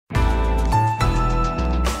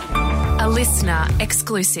listener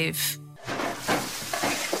exclusive.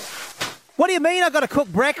 What do you mean I've got to cook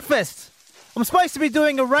breakfast? I'm supposed to be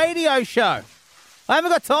doing a radio show. I haven't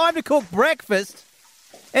got time to cook breakfast.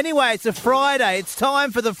 Anyway, it's a Friday. It's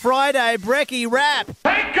time for the Friday Breaky Wrap.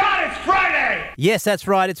 Thank God it's Friday! Yes, that's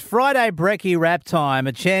right. It's Friday Breaky Wrap time,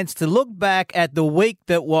 a chance to look back at the week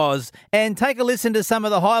that was and take a listen to some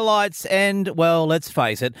of the highlights and, well, let's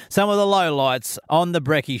face it, some of the lowlights on the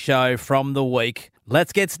Breaky Show from the week.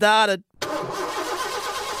 Let's get started.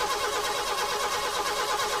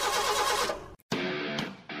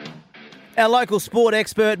 Our local sport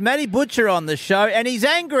expert, Matty Butcher, on the show, and he's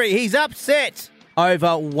angry, he's upset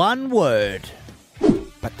over one word.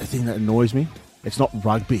 But the thing that annoys me, it's not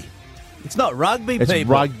rugby. It's not rugby, It's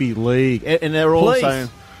people. rugby league. And they're all Please. saying,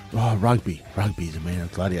 oh, rugby. Rugby's a man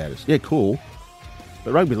of gladiators. Yeah, cool.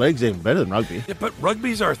 But rugby league's even better than rugby. Yeah, but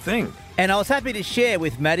rugby's our thing. And I was happy to share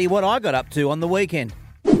with Matty what I got up to on the weekend.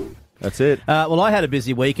 That's it. Well, I had a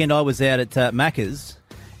busy weekend. I was out at Macca's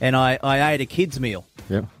and I ate a kid's meal.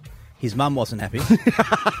 Yeah. His mum wasn't happy.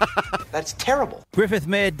 That's terrible. Griffith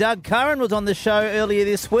Mayor Doug Curran was on the show earlier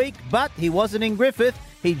this week, but he wasn't in Griffith.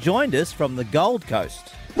 He joined us from the Gold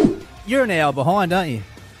Coast. You're an hour behind, aren't you?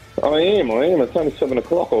 I am. It's only 7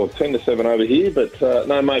 o'clock or 10 to 7 over here, but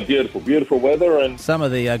no, mate, beautiful weather. And Some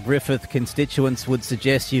of the Griffith constituents would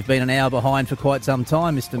suggest you've been an hour behind for quite some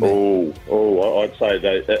time, Mr. Mayor. I'd say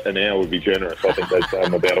that an hour would be generous. I think that's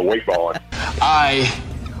about a week behind. I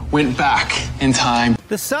went back in time.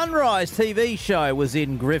 The Sunrise TV show was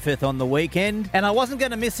in Griffith on the weekend, and I wasn't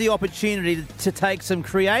going to miss the opportunity to take some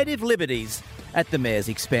creative liberties at the Mayor's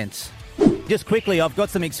expense. Just quickly, I've got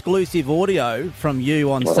some exclusive audio from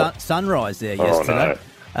you on Sunrise there yesterday.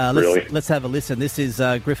 No. Really? Let's have a listen. This is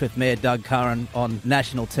Griffith Mayor Doug Curran on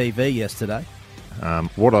national TV yesterday.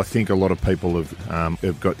 What I think a lot of people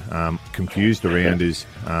have got confused around is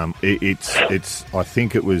it's. I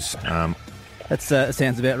think it was. That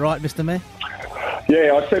sounds about right, Mr. Mayor.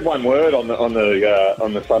 Yeah, I said one word on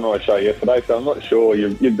the Sunrise show yesterday, so I'm not sure.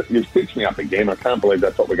 You've stitched me up again. I can't believe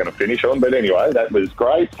that's what we're going to finish on. But anyway, that was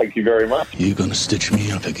great. Thank you very much. You're going to stitch me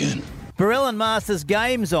up again. Barellon Masters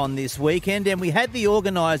Games on this weekend, and we had the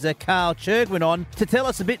organiser Carl Churgwin on to tell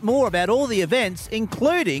us a bit more about all the events,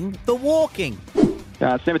 including the walking.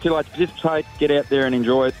 It's never too late to participate. Get out there and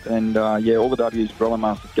enjoy it. And, all the W's,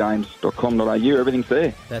 BarellonMastersGames.com.au, everything's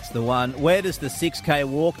there. That's the one. Where does the 6K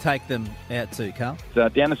walk take them out to, Carl?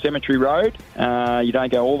 It's down the Cemetery Road. You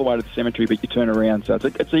don't go all the way to the cemetery, but you turn around. So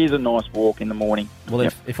it is a nice walk in the morning. Well,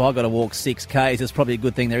 if I've got to walk 6Ks, it's probably a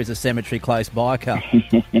good thing there is a cemetery close by, Carl.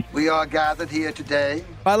 We are gathered here today.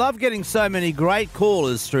 I love getting so many great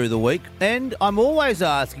callers through the week, and I'm always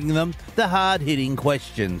asking them the hard-hitting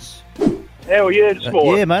questions. How are you this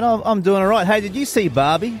morning? Yeah, mate, I'm doing all right. Hey, did you see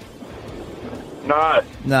Barbie? No.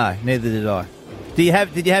 No, neither did I.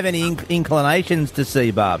 Did you have any inclinations to see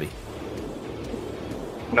Barbie?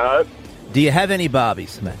 No. Do you have any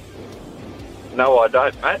Barbies, mate? No, I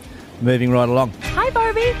don't, mate. Moving right along. Hi,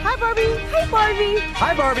 Barbie. Hi, Barbie. Hi, Barbie.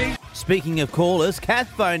 Hi, Barbie. Speaking of callers, Kath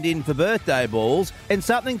phoned in for birthday balls, and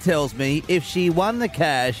something tells me if she won the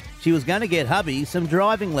cash, she was going to get hubby some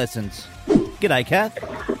driving lessons. G'day, Kath.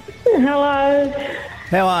 Hello.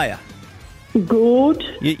 How are you? Good.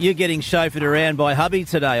 You're getting chauffeured around by hubby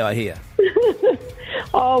today, I hear.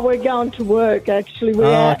 Oh, we're going to work, actually.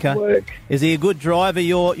 We're out at work. Is he a good driver,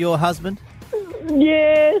 your husband?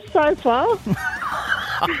 Yeah, so far.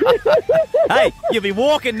 Hey, you'll be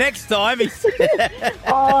walking next time.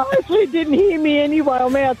 Hopefully he didn't hear me anyway.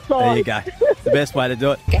 I'm outside. There you go. It's the best way to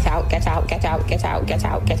do it. Get out, get out, get out, get out, get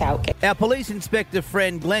out, get out. Our police inspector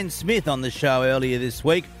friend Glenn Smith on the show earlier this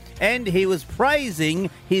week, and he was praising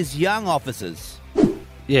his young officers.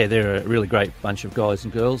 Yeah, they're a really great bunch of guys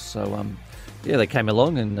and girls. So, they came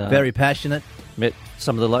along and... very passionate. Met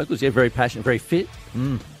some of the locals. Yeah, very passionate, very fit.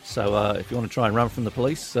 So if you want to try and run from the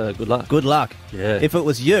police, good luck. Good luck. Yeah. If it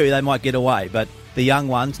was you, they might get away, but the young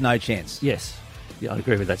ones, no chance. Yes. Yeah, I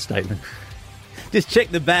agree with that statement. Just check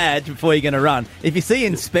the badge before you're going to run. If you see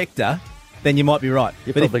Inspector, then you might be right.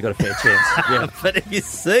 You've probably got a fair chance. Yeah. But if you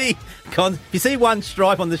see one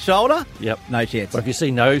stripe on the shoulder, yep, no chance. But if you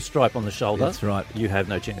see no stripe on the shoulder, that's right, you have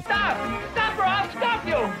no chance. Stop, Rob! Stop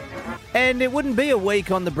you! And it wouldn't be a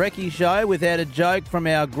week on the Breaky Show without a joke from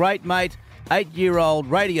our great mate, 8-year-old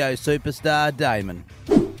radio superstar Damon.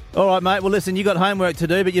 All right, mate. Well, listen, you got homework to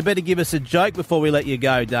do, but you better give us a joke before we let you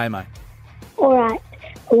go, Damo. All right.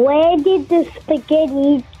 Where did the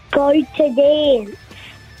spaghetti go to dance?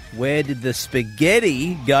 Where did the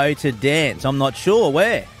spaghetti go to dance? I'm not sure.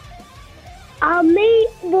 Where? A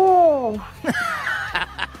meatball.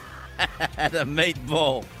 had a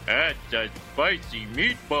meatball. That's a spicy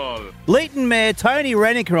meatball. Leeton Mayor Tony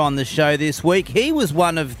Reniker on the show this week. He was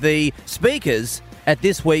one of the speakers at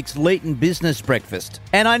this week's Leeton Business Breakfast.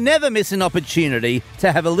 And I never miss an opportunity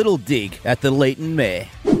to have a little dig at the Leeton Mayor.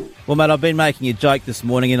 Well, mate, I've been making a joke this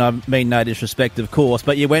morning, and I mean no disrespect, of course,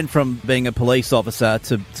 but you went from being a police officer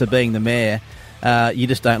to being the mayor. You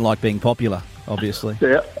just don't like being popular, obviously.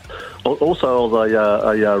 Yeah. Also, I was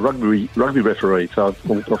a rugby referee, so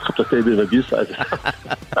I've got a fair bit of abuse over.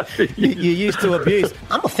 You're used to abuse.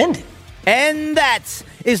 I'm offended. And that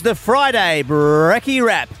is the Friday Breaky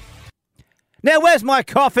Wrap. Now, where's my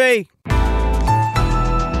coffee?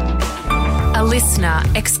 A listener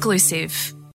exclusive.